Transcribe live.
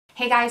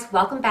Hey guys,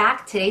 welcome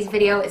back. Today's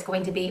video is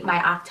going to be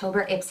my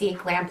October Ipsy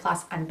Glam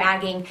Plus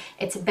unbagging.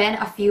 It's been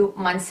a few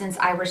months since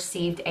I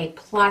received a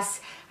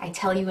plus. I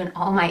tell you in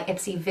all my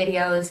Ipsy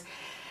videos,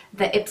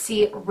 the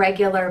Ipsy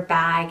regular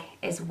bag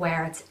is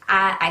where it's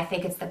at. I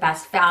think it's the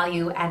best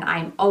value and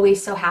I'm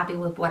always so happy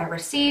with what I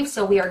receive.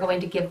 So we are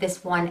going to give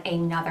this one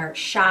another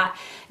shot.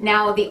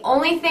 Now, the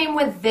only thing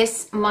with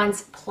this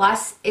month's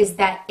plus is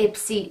that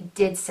Ipsy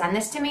did send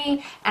this to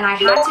me and I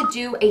had to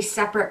do a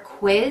separate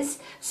quiz.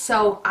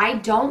 So I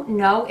don't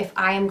know if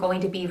I am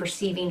going to be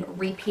receiving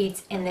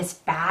repeats in this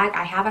bag.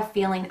 I have a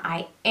feeling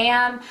I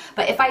am,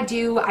 but if I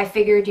do, I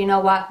figured, you know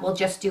what, we'll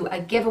just do a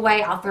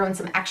giveaway. I'll throw in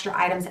some extra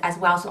items as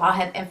well. So I'll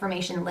have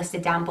information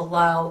listed down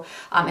below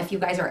if you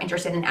guys are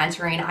interested in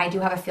entering. I do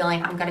have a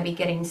feeling I'm going to be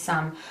getting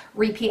some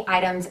repeat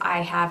items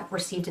I have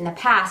received in the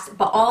past,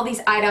 but all these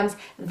items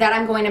that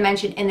I'm going to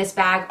mention in this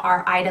bag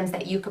are items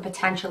that you could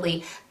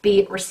potentially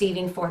be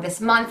receiving for this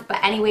month.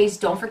 But anyways,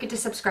 don't forget to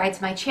subscribe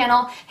to my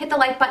channel, hit the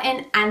like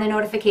button and the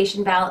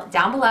notification bell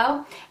down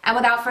below. And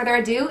without further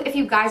ado, if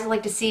you guys would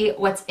like to see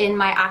what's in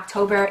my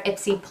October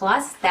Ipsy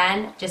Plus,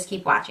 then just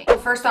keep watching. So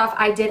first off,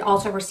 I did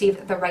also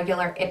receive the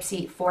regular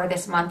Ipsy for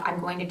this month.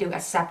 I'm going to do a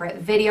separate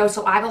video,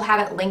 so I will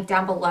have it linked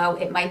down below.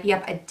 It might be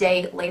up a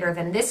day later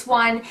than this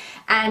one.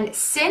 And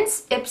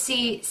since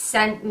Ipsy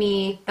sent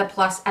me the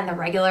plus and the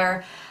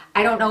regular,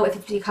 I don't know if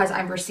it's because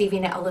I'm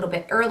receiving it a little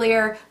bit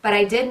earlier, but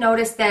I did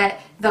notice that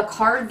the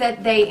card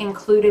that they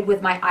included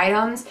with my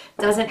items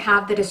doesn't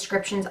have the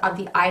descriptions of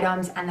the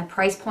items and the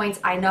price points.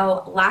 I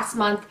know last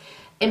month,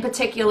 in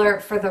particular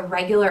for the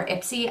regular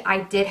Ipsy,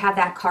 I did have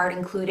that card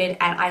included,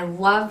 and I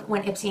love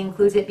when Ipsy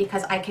includes it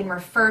because I can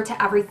refer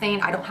to everything.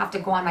 I don't have to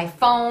go on my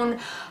phone.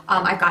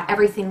 I've got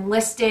everything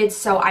listed,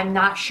 so I'm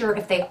not sure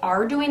if they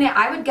are doing it.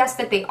 I would guess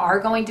that they are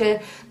going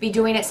to be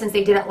doing it since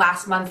they did it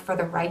last month for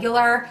the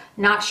regular.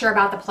 Not sure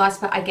about the plus,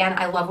 but again,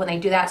 I love when they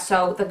do that.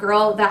 So the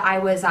girl that I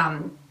was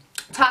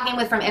talking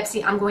with from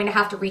Ipsy, I'm going to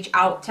have to reach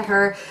out to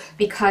her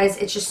because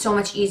it's just so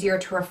much easier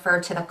to refer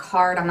to the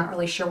card. I'm not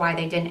really sure why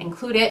they didn't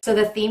include it. So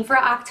the theme for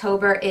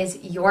October is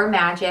Your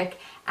Magic,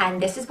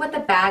 and this is what the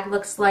bag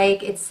looks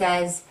like. It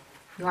says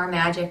Your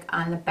Magic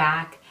on the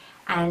back,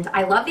 and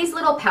I love these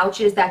little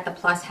pouches that the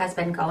plus has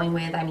been going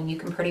with. I mean, you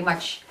can pretty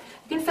much,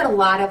 you can fit a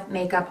lot of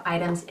makeup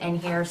items in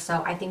here,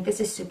 so I think this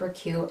is super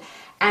cute.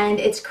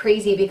 And it's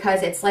crazy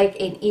because it's like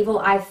an evil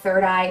eye,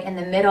 third eye in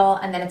the middle,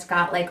 and then it's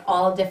got like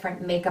all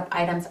different makeup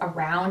items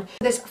around.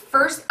 This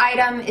first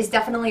item is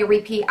definitely a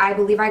repeat. I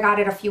believe I got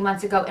it a few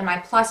months ago in my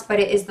plus, but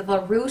it is the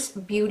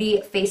LaRousse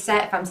Beauty face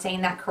set, if I'm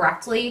saying that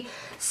correctly.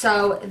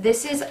 So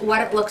this is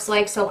what it looks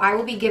like. So I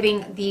will be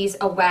giving these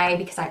away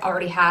because I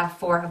already have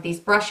 4 of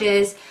these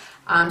brushes.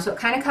 So it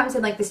kind of comes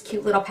in like this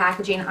cute little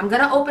packaging. I'm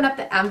gonna open up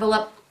the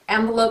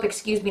envelope,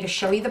 excuse me, to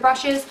show you the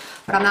brushes,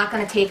 but I'm not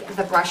gonna take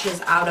the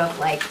brushes out of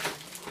like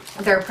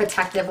their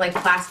protective like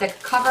plastic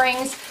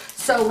coverings.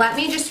 So let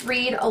me just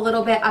read a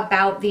little bit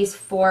about these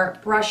 4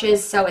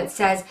 brushes. So it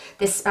says,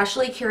 this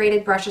specially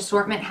curated brush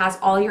assortment has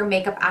all your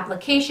makeup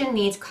application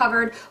needs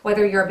covered,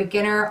 whether you're a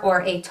beginner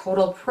or a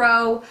total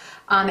pro.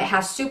 It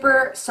has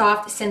super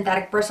soft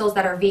synthetic bristles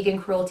that are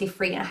vegan,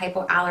 cruelty-free, and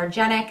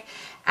hypoallergenic.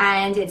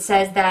 And it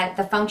says that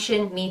the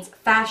function meets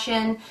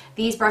fashion.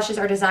 These brushes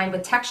are designed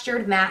with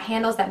textured matte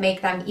handles that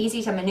make them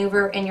easy to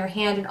maneuver in your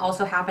hand and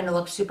also happen to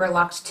look super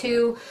luxe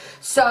too.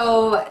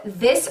 So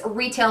this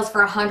retails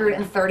for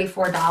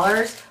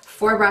 $134.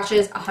 4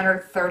 brushes,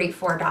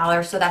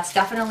 $134. So that's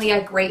definitely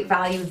a great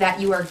value that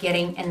you are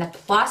getting in the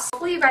plus.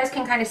 Hopefully you guys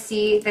can kind of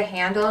see the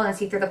handle and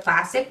see through the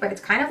plastic, but it's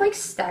kind of like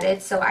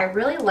studded. So I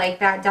really like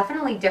that.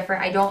 Definitely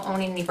different. I don't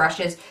own any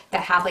brushes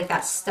that have like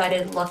that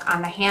studded look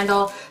on the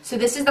handle. So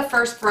this is the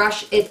first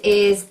brush. It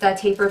is the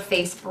tapered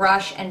face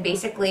brush. And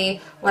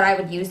basically what I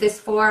would use this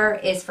for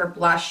is for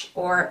blush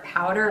or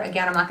powder.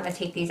 Again, I'm not going to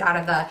take these out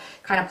of the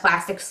kind of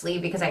plastic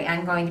sleeve because I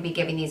am going to be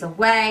giving these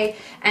away.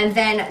 And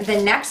then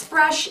the next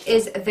brush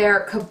is their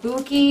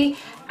Kabuki,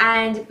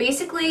 and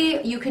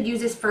basically you could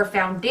use this for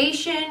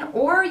foundation,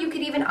 or you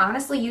could even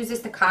honestly use this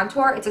to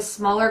contour. It's a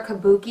smaller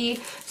Kabuki,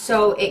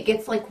 so it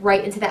gets like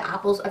right into the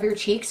apples of your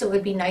cheeks, so it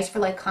would be nice for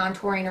like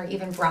contouring or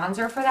even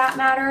bronzer for that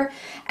matter.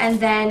 And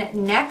then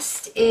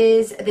next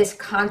is this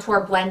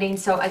contour blending.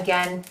 So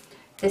again,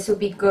 this would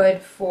be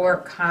good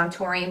for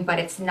contouring, but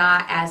it's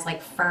not as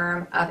like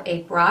firm of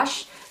a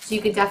brush. So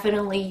you could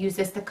definitely use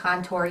this to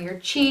contour your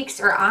cheeks,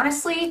 or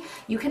honestly,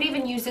 you could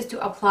even use this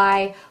to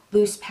apply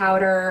loose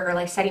powder or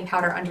like setting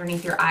powder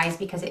underneath your eyes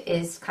because it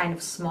is kind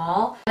of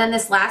small. And then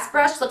this last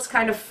brush looks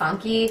kind of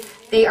funky.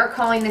 They are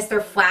calling this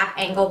their flat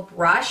angle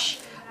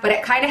brush, but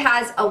it kind of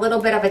has a little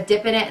bit of a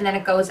dip in it and then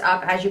it goes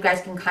up, as you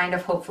guys can kind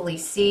of hopefully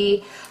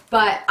see.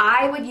 But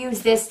I would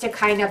use this to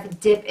kind of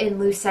dip in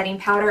loose setting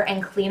powder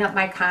and clean up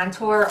my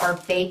contour, or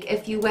bake,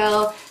 if you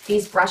will.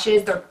 These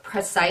brushes, they're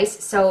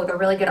precise, so they're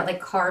really good at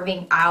like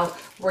carving out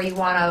where you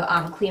want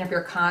to clean up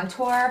your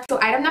contour. So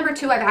item number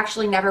 2 I've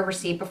actually never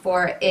received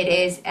before. It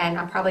is, and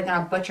I'm probably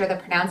going to butcher the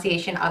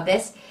pronunciation of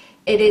this,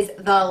 it is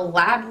the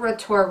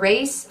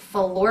Laboratories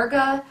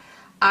Filorga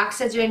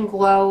Oxygen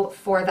Glow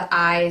for the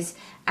eyes.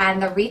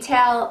 and the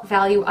retail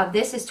value of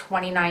this is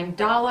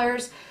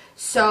 $29.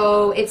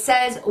 So it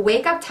says,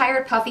 wake up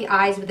tired puffy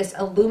eyes with this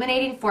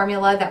illuminating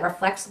formula that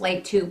reflects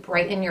light to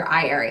brighten your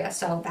eye area.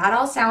 So that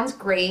all sounds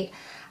great.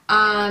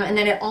 And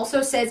then it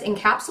also says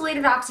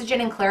encapsulated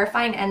oxygen and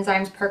clarifying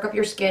enzymes perk up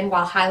your skin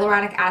while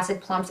hyaluronic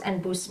acid plumps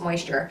and boosts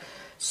moisture.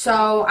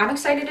 So I'm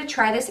excited to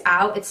try this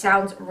out. It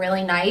sounds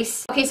really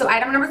nice. Okay, so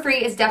item number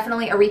 3 is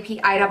definitely a repeat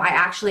item. I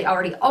actually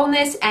already own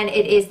this, and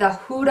it is the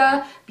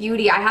Huda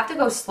Beauty. I have to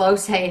go slow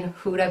saying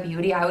Huda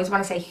Beauty. I always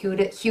want to say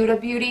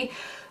Huda Beauty.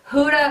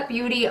 Huda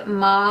Beauty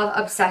Mauve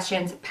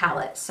Obsessions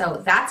palette.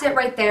 So that's it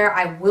right there.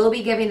 I will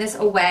be giving this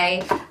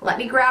away. Let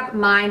me grab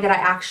mine that I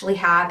actually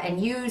have and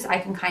use. I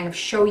can kind of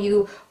show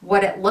you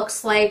what it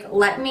looks like.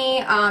 Let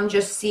me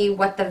just see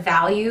what the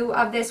value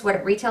of this, what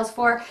it retails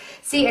for.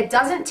 See, it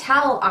doesn't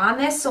tell on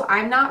this, so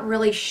I'm not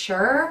really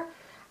sure.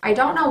 I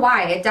don't know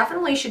why. It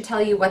definitely should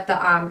tell you what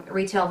the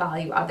retail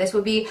value of this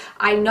would be.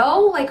 I know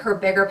like her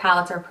bigger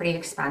palettes are pretty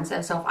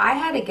expensive, so if I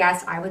had to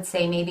guess, I would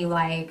say maybe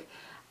like,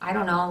 I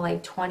don't know,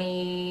 like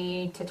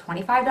 $20 to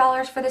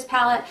 $25 for this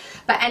palette.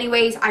 But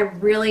anyways, I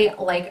really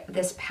like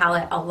this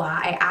palette a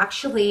lot.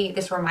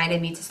 This reminded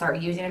me to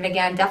start using it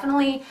again.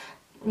 Definitely,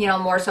 you know,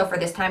 more so for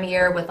this time of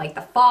year with like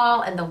the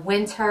fall and the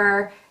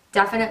winter.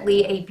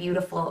 Definitely a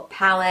beautiful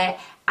palette.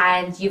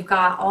 And you've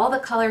got all the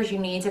colors you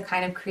need to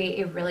kind of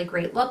create a really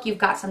great look. You've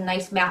got some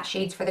nice matte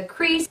shades for the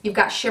crease. You've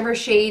got shimmer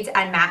shades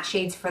and matte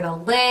shades for the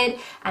lid.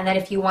 And then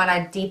if you want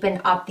to deepen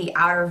up the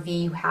outer V,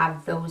 you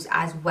have those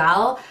as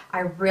well. I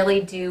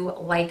really do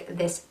like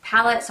this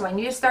palette, so I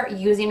need to start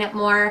using it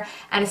more.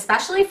 And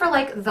especially for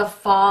like the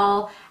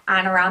fall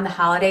and around the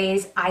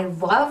holidays, I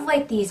love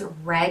like these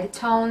red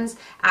tones.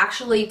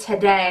 Actually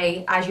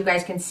today, as you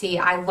guys can see,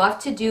 I love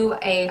to do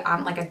a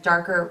like a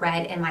darker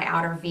red in my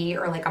outer V,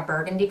 or like a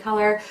burgundy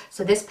color.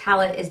 So this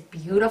palette is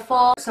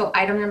beautiful. So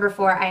item number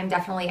 4, I am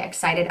definitely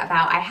excited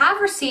about. I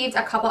have received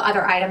a couple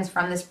other items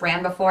from this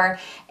brand before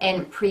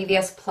in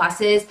previous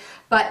pluses,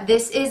 but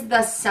this is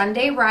the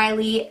Sunday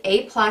Riley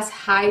A+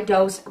 High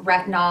Dose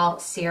Retinol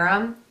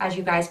Serum. As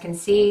you guys can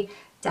see,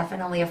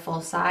 definitely a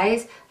full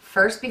size.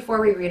 First,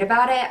 before we read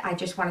about it, I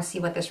just want to see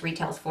what this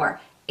retails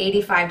for.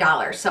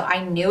 $85. So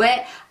I knew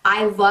it.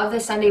 I love the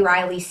Sunday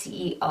Riley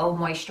CEO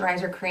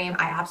Moisturizer Cream.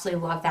 I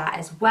absolutely love that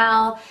as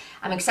well.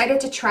 I'm excited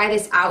to try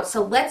this out.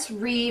 So let's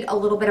read a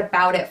little bit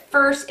about it.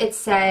 First, it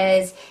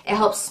says it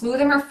helps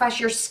smooth and refresh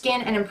your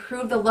skin and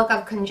improve the look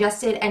of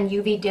congested and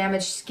UV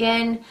damaged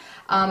skin.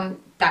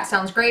 That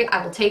sounds great.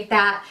 I will take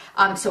that.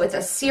 So it's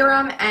a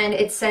serum, and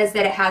it says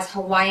that it has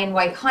Hawaiian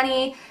white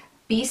honey,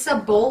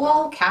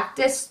 Bisabolol,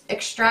 cactus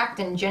extract,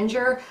 and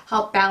ginger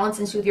help balance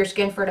and soothe your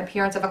skin for an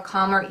appearance of a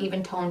calmer,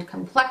 even-toned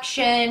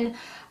complexion.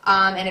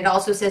 And it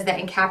also says that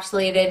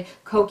encapsulated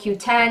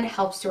CoQ10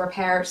 helps to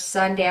repair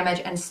sun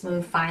damage and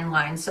smooth fine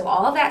lines. So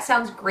all of that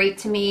sounds great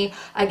to me.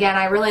 Again,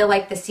 I really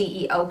like the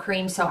CEO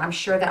cream, so I'm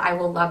sure that I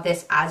will love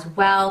this as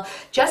well.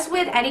 Just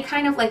with any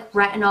kind of like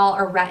retinol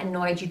or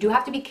retinoids, you do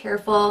have to be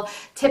careful.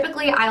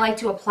 Typically, I like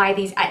to apply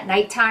these at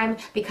nighttime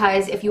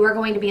because if you are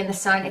going to be in the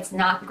sun, it's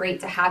not great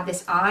to have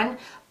this on.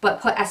 But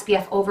put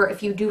SPF over.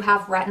 If you do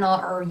have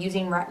retinol or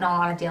using retinol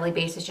on a daily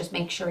basis, just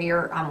make sure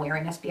you're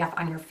wearing SPF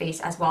on your face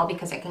as well,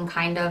 because it can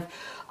kind of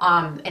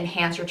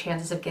enhance your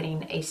chances of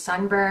getting a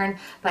sunburn.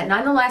 But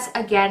nonetheless,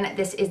 again,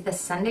 this is the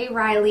Sunday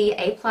Riley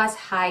A+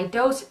 High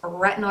Dose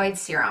Retinoid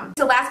Serum.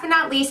 So last but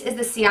not least is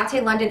the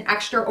Ciate London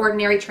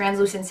Extraordinary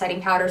Translucent Setting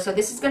Powder. So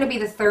this is going to be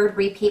the 3rd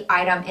repeat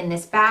item in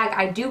this bag.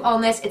 I do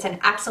own this. It's an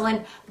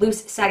excellent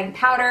loose setting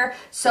powder.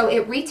 So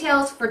it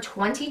retails for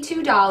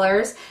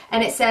 $22,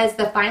 and it says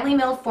the finely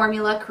milled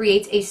formula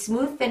creates a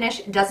smooth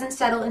finish, doesn't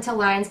settle into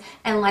lines,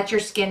 and let your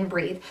skin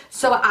breathe.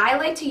 So what I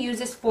like to use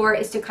this for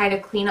is to kind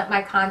of clean up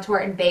my contour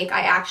and bake.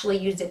 I actually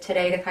used it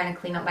today to kind of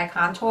clean up my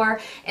contour.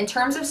 In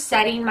terms of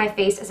setting my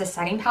face as a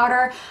setting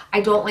powder,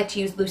 I don't like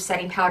to use loose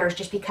setting powders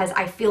just because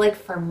I feel like,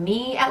 for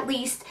me at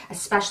least,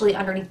 especially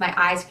underneath my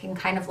eyes, it can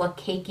kind of look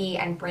cakey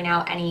and bring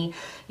out any,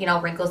 you know,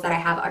 wrinkles that I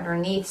have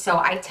underneath. So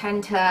I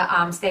tend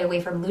to stay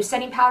away from loose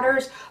setting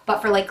powders,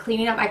 but for like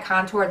cleaning up my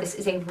contour, this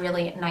is a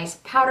really nice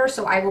powder,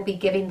 so I will be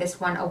giving this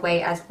one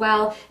away as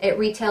well. It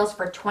retails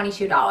for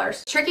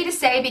 $22. Tricky to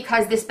say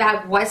because this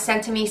bag was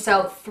sent to me,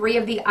 so 3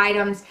 of the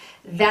items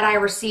that I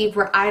received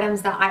were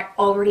items that I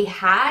already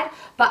had,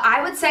 but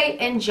I would say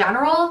in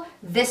general,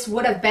 this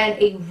would have been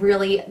a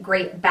really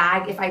great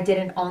bag if I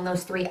didn't own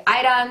those 3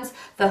 items.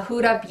 The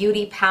Huda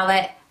Beauty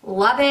palette,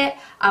 love it.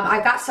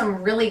 I've got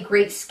some really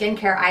great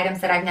skincare items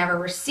that I've never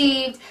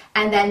received,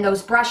 and then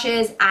those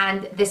brushes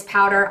and this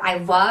powder I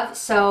love.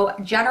 So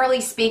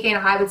generally speaking,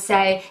 I would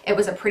say it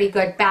was a pretty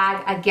good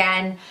bag.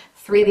 Again,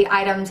 3 of the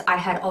items I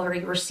had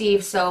already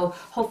received, so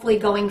hopefully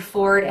going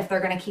forward, if they're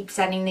going to keep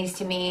sending these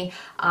to me,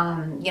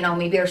 you know,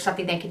 maybe there's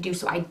something they can do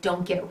so I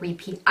don't get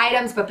repeat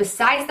items. But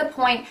besides the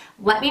point,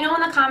 let me know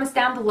in the comments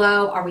down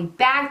below, are we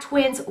bag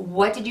twins?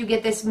 What did you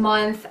get this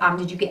month?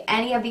 Did you get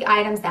any of the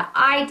items that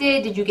I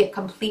did? Did you get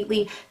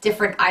completely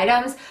different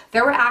items?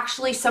 There were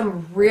actually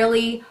some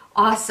really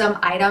awesome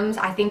items.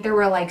 I think there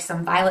were like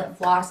some Violet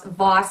Voss,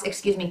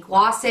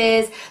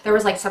 glosses. There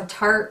was like some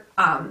Tarte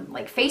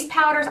like face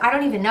powders. I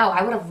don't even know.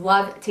 I would have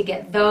loved to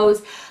get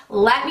those.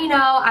 Let me know.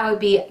 I would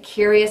be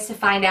curious to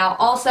find out.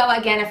 Also,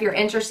 again, if you're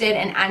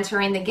interested in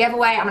entering the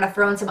giveaway, I'm going to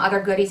throw in some other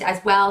goodies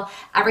as well.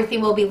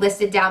 Everything will be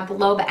listed down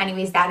below. But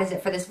anyways, that is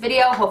it for this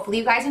video. Hopefully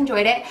you guys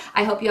enjoyed it.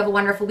 I hope you have a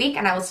wonderful week,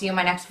 and I will see you in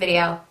my next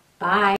video. Bye.